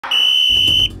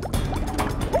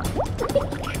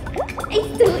It's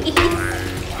too easy.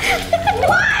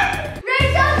 What?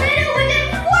 Rachel did it within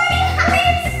 43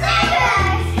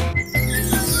 seconds!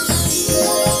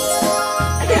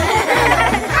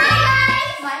 Hi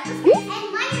guys! And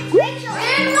mine is Rachel.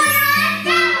 And Wonderland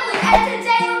family! And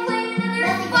today we're playing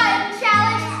another fun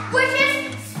challenge, which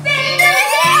is Spin the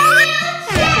Wheel Challenge!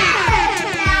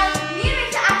 Now, me and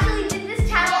Rachel actually did this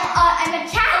channel and a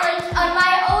challenge on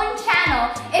my own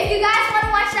channel. If you guys want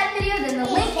to watch that video, then the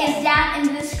link is down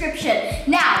in the description.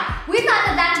 Now, we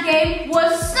thought that game was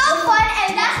so fun,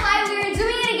 and that's why we are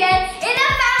doing it again in a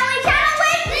family channel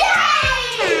with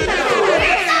Yay! We're so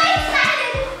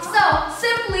excited! So,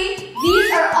 simply,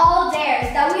 these are all dares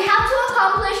that we have to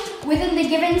accomplish within the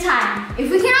given time.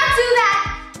 If we cannot do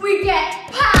that, we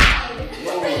get pied!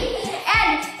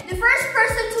 And the first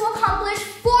person to accomplish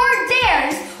 4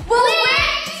 dares will win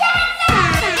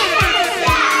 10,000!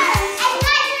 And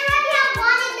guys, remember how I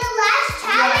won in the last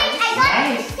challenge? I got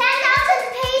 10,000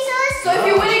 pesos. So if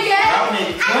you win again,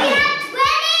 I have 20!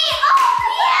 Oh,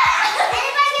 yeah! And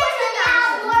if I get 20, I'll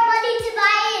have more money to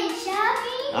buy in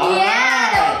shopping.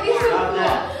 Yeah, that would be so cool.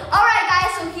 Alright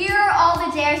guys, so here are all the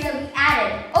dares that we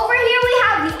added. Over here we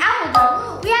have the apple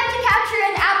dome. We have to capture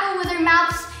an apple with our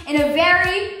mouths in a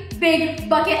very big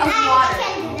bucket of water.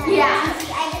 Yeah.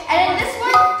 And in this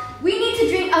one, we need to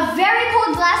drink a very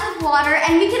cold glass of water,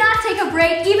 and we cannot take a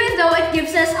break even though it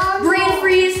gives us brain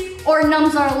freeze or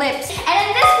numbs our lips. And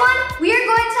in this one, we are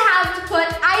going to have to put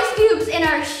ice cubes in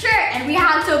our shirt, and we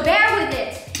have to bear with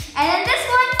it. And in this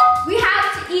one, we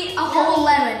have to eat a whole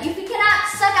lemon. If we cannot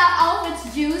suck out all of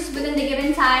its juice within the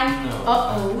given time,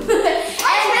 uh-oh. And in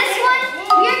this one,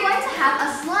 we are going to have a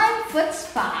slime foot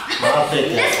spa.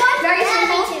 This one, very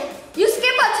simple. You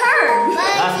skip a turn.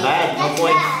 That's bad, no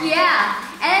point. Yeah.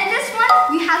 And in this one,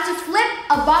 we have to flip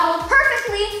a bottle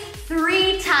perfectly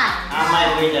 3 times. I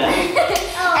might win that.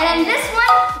 And in this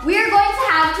one, we are going to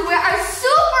have to wear our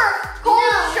super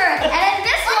cold shirt. And in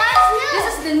this one, this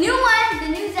is the new one, the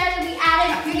new dare that we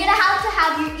added. You're gonna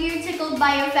have your ear tickled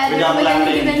by your feather within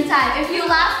the given time. If you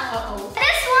laugh, uh-oh.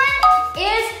 This one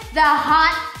is the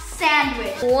hot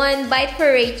sandwich. 1 bite for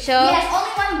Rachel. Yes,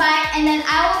 only 1 bite, and then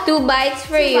I will 2 bites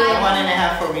for you.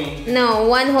 1.5 for me. No,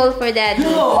 1 whole for Daddy.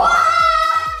 No.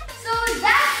 So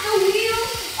that's the wheel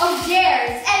of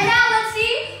dares. And now let's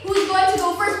see who's going to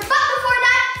go first. But before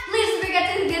that, please don't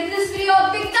forget to give this video a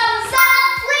big thumbs up.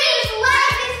 Please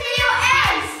like this video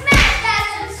and smash that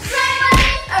subscribe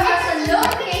button and press the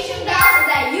notification bell so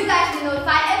that you guys will be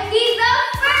notified and be the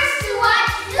first to watch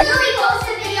newly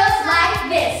posted videos like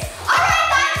this. Alright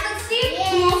guys, let's see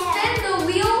who will spin the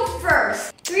wheel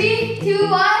first. 3,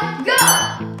 2, 1, go!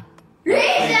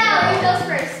 Rachel! Rachel's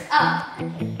first. Up.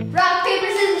 Rock, paper,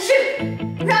 scissors, shoot!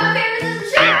 Rock, paper, scissors,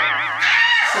 shoot!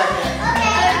 Second.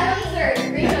 Okay, I'm third.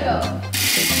 Rachel, go.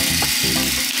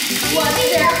 1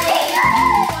 there. 1 there.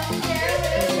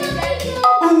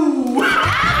 Ooh.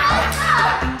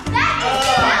 That is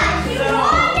good. You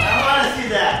won it! I want to see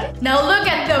that. Now look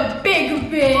at the big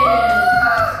bin.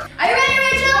 Are you ready,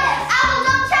 Rachel? Apple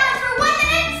Dome Challenge for 1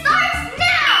 minute starts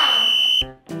now!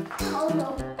 Oh no.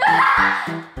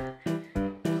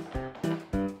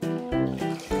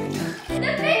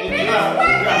 The big bin is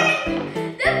working!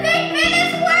 The big bin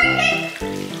is working!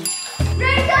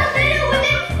 Rachel did it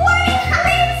within 43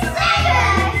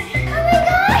 seconds! Oh my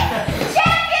god!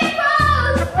 Champion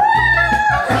pose!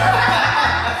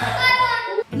 I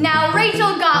won! Now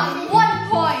Rachel got 1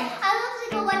 point. I look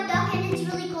like a wet duck and it's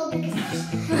really cold because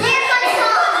they're gonna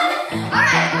come.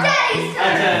 Alright, Daddy's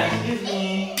turn. Excuse me.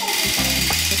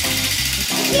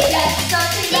 Get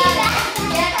something bad.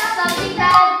 Get something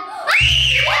bad.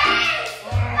 Yes!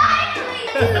 Finally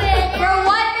do it! For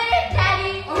 1 minute,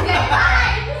 Daddy. Okay,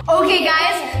 fine. Okay,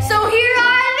 guys, so here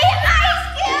are the ice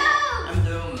cubes. I'm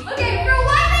doomed. Okay, for 1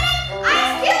 minute,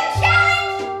 ice cube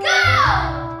challenge, go!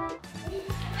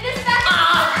 It is back.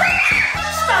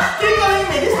 Stop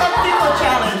tickling me. This is not tickle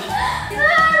challenge.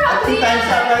 I think time's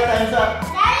up, right? Time's up.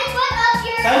 Daddy, put up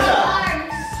your Time's up.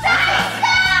 arms. Stop!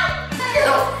 Stop!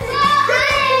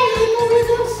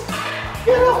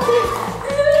 Get off me.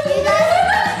 You guys,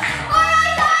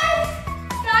 alright guys,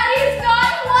 Daddy's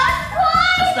got 1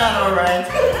 point. It's not alright.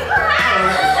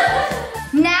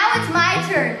 Now it's my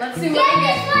turn. Let's see what we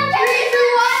get. 3, 2,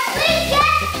 1. Please get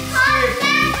hot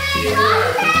sandwich. Hot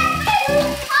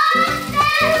sandwich. Hot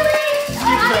sandwich.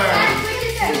 Hot sandwich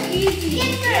is too easy.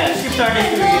 Yeah, skip start is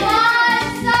too easy. Want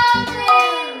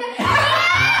something? It's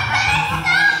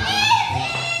so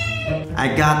easy. I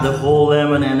got the whole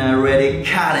lemon and I already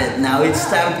cut it. Now it's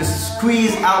time to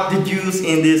squeeze out the juice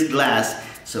in this glass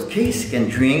so KAYCEE can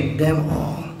drink them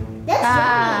all.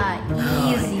 Ah,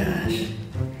 Oh easy. my gosh.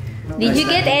 Did you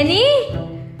get any?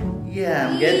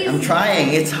 Yeah, I'm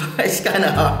trying. It's kind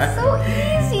of hard. So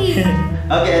easy.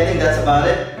 Okay, I think that's about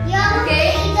it. Yeah.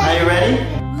 Okay. Are you ready?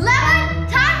 Lemon,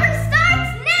 timer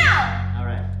starts now. All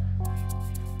right.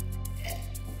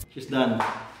 She's done.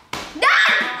 Done.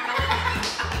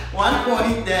 1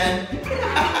 point then.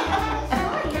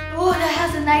 Oh, that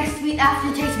has a nice sweet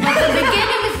aftertaste, but the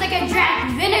beginning is like I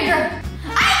drank vinegar.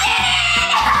 I did it!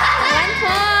 1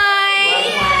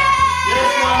 point.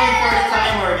 Just running for the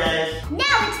timer, guys.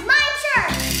 Now it's my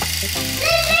turn.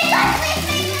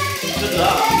 Good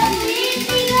luck.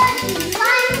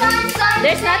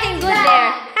 There's nothing good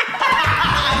there.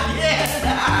 Yes.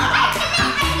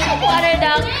 Water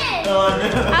dunk. Oh no.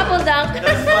 Apple dunk.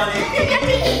 That's funny.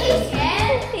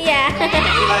 Yeah. She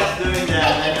likes doing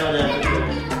that. I know that.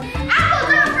 Apple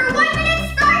dunk for 1 minute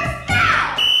starts now.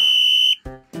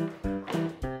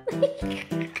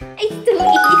 It's too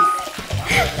easy.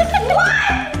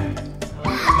 What?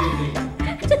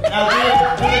 Now do it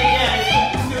again.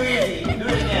 It's too easy. Do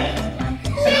it again.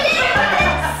 She did it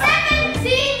within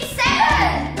 17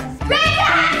 seconds.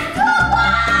 Rachel has 2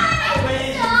 points.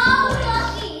 So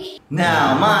lucky.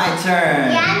 Now my turn.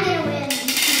 Yeah, I'm gonna win.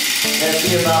 Let's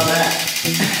see about that.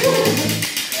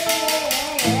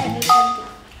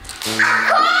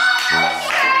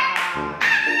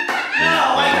 No,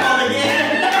 I called again.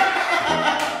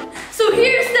 So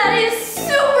here's that is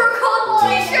super cold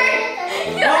t-shirt.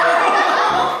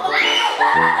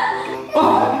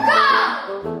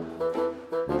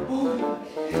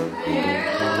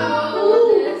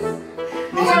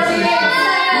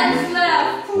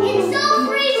 It's so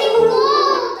freezing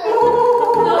cold.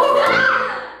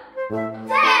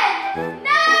 10,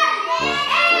 9,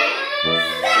 8,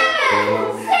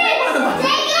 7, 6,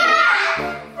 take it out.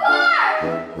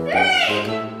 4, 3,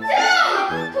 2, 1.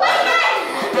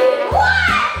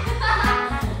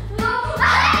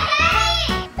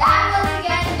 That was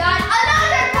again done.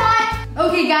 Another one.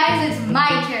 Okay, guys, it's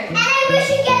my turn. And I wish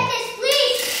you get this,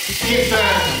 please. Skip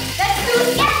turn. Let's do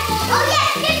skip. Oh yes,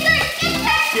 skip turn, skip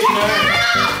turn. Skip turn.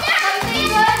 Something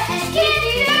good. Skip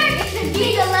turn. It should be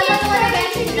the lemon one again.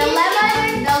 The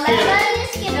lemon. The lemon.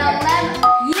 The lemon.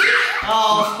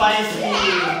 Oh, spicy.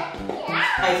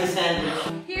 Spicy sandwich.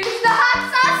 Here's the hot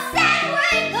sauce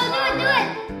sandwich. Go do it, do it.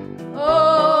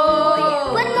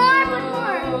 Oh. Put more, put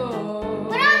more.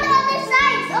 Put on the other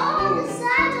sides. Oh, the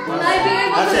sides. Will I be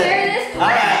able to bear this?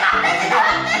 Alright.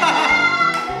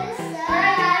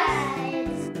 Alright,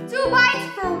 guys. 2 bites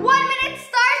for 1 minute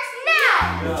starts now.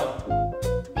 Go.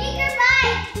 Bigger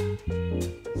bite.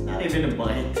 It's not even a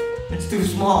bite. It's too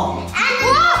small. And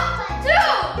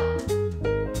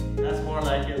 2. That's more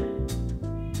like it.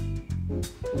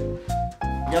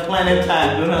 You have plenty of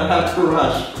time. Do not have to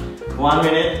rush. 1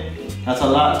 minute. That's a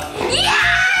lot.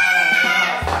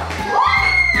 Yes!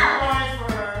 Points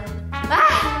for her.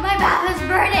 My mouth is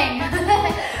burning.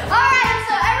 Alright,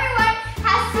 so everyone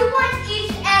has 2 points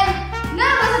each and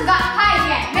none of us have got tied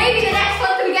yet. Maybe the next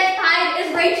one to get tied is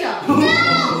Rachel.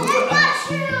 No, that's not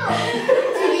true.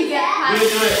 To get tied. Do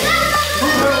it.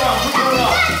 Prove her wrong. Prove her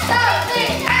wrong.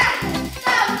 Something bad.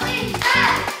 Something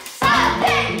bad.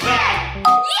 Something bad.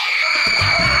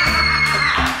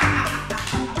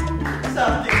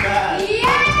 Something bad.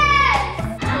 Yes!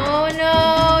 Oh no,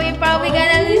 you're probably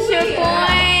gonna lose your point.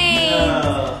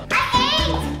 No. I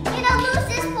ain't gonna lose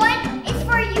this point. It's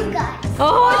for you guys.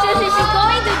 Oh, so she's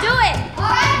going to do it.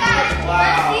 Alright guys, Wow.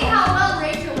 let's see how well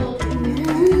Rachel will do.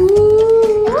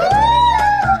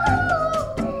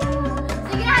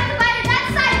 So you're gonna have to bite it that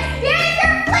side. Here's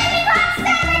your flaming hot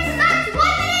sandwich. Starts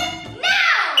 1 minute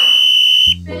now.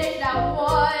 Finish that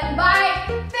one bite.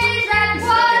 Finish that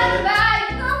one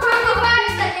bite.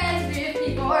 55 seconds.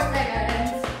 54 seconds.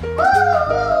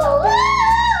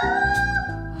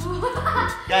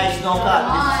 Guys, no cut.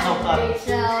 This is no cut.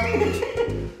 Rachel.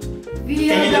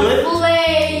 Can you do it?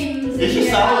 Flames. This is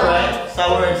sour, right?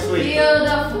 Sour and sweet. Feel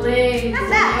the flames. in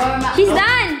your mouth. She's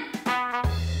done.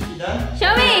 You done?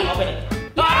 Show me. Open it.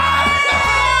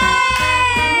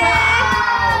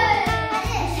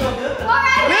 So good.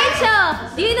 Rachel,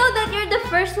 do you know that you're the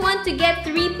first one to get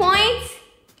 3 points?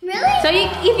 Really? So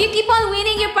if you keep on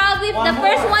winning, you're probably One the more.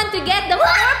 first one to get the 4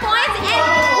 points and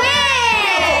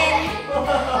win.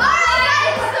 Alright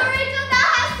guys, so Rachel now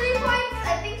has 3 points.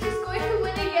 I think she's going to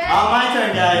win again. My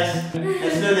turn, guys.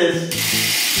 Let's do this.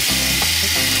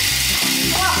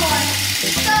 One more.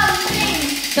 Something.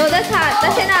 No, that's hot.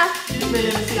 That's enough.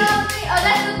 Something. Oh,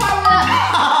 that's the part where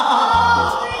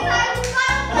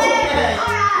Okay.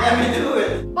 Let me do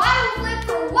it. bottle flip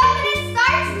for 1 minute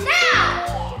starts now.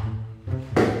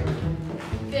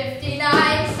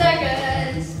 59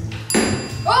 seconds.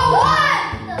 Oh,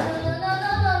 1.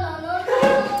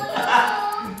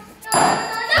 No.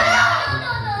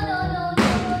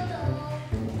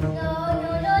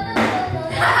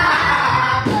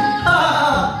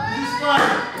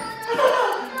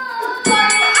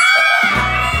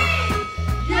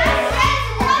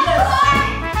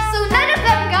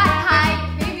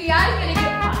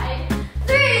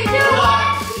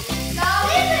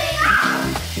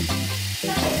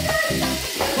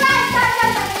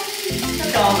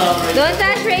 Don't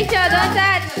touch, Rachel. Don't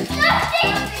touch.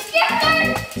 Skip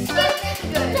turn.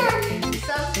 Skip turn.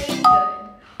 Something good.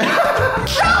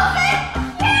 Frozen.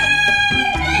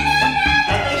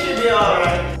 I think she'll be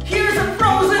alright. Here's a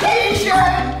frozen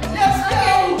t-shirt. Let's go.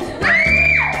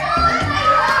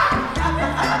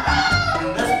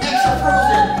 That's extra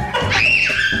frozen.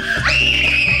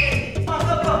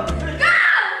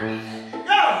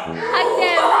 Go. Hug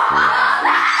them.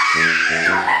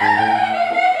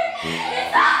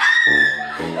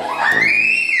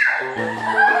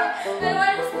 I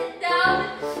want to sit down.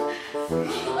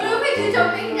 What if we do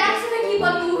jumping jacks and I keep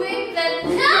on moving? Then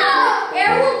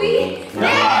air will be. Cheater!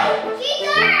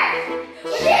 Cheater!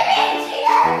 10,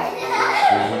 9,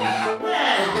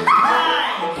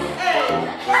 8,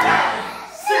 7,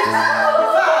 6, 5,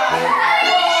 4,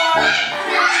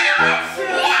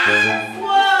 3, 2,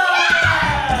 1.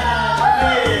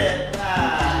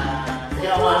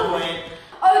 Got 1 point.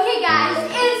 Okay, guys,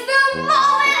 it's the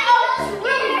moment of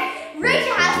truth.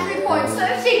 Rachel has 3 points, so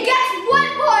if she gets 1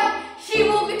 point, she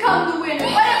will become the winner.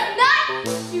 But if not,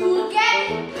 she will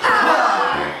get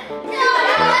power. Now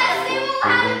let's see what will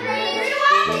happen. 3, 2,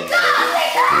 1,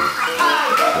 go!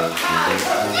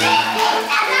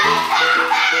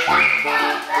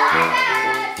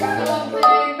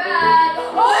 Something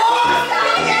bad.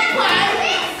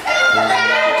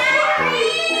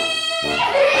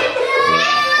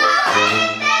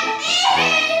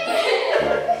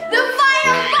 The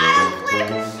final flip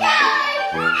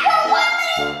challenge for 1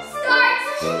 minute starts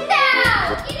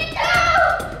now. Get it down.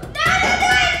 Now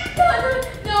do it.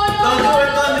 No. Don't do it,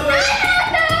 don't do it.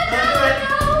 Don't do it.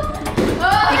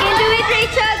 You can do it,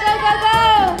 Rachel. Go, go, go.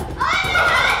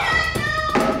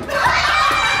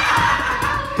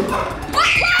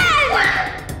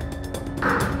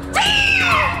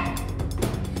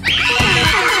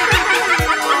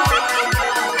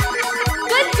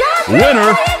 Good job.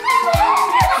 Winner.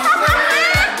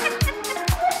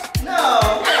 No.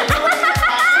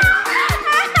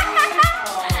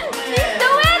 The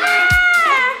winner.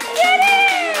 Get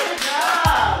it.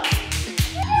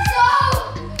 So,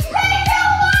 Rachel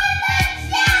won the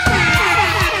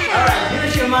challenge. Alright,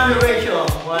 here's your money, Rachel.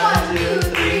 1, 2,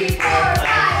 3, 4,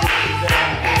 5, 6,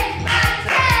 7, 8,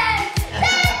 10,000.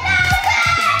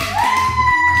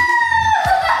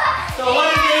 So what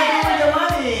are you gonna do with the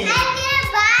money?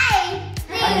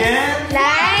 Again?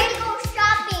 Like Go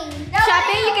shopping.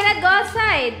 shopping, you cannot go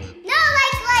outside. No,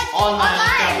 like Online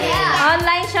shopping. yeah.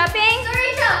 Online shopping? So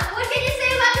Rachel, what can you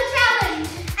say about the challenge?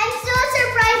 I'm so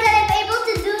surprised that I'm able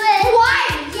to do it. Why?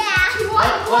 Yeah.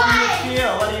 What do you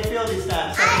feel? What do you feel this time?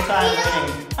 Second time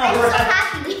winning. I'm so Alright.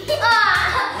 happy. We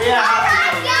are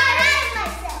happy.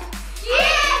 myself.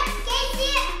 Yeah.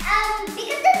 Casey,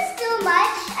 because it's too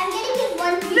much, I'm getting you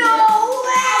 1 piece. No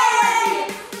way!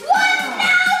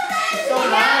 1,000! So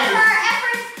nice. For our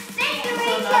efforts. Thank you, So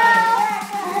Rachel.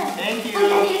 nice. Thank you.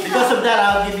 Because of that,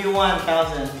 I'll give you 1,000.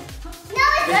 No, it's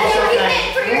Because of not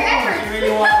that. for your Oh, efforts. you really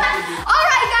want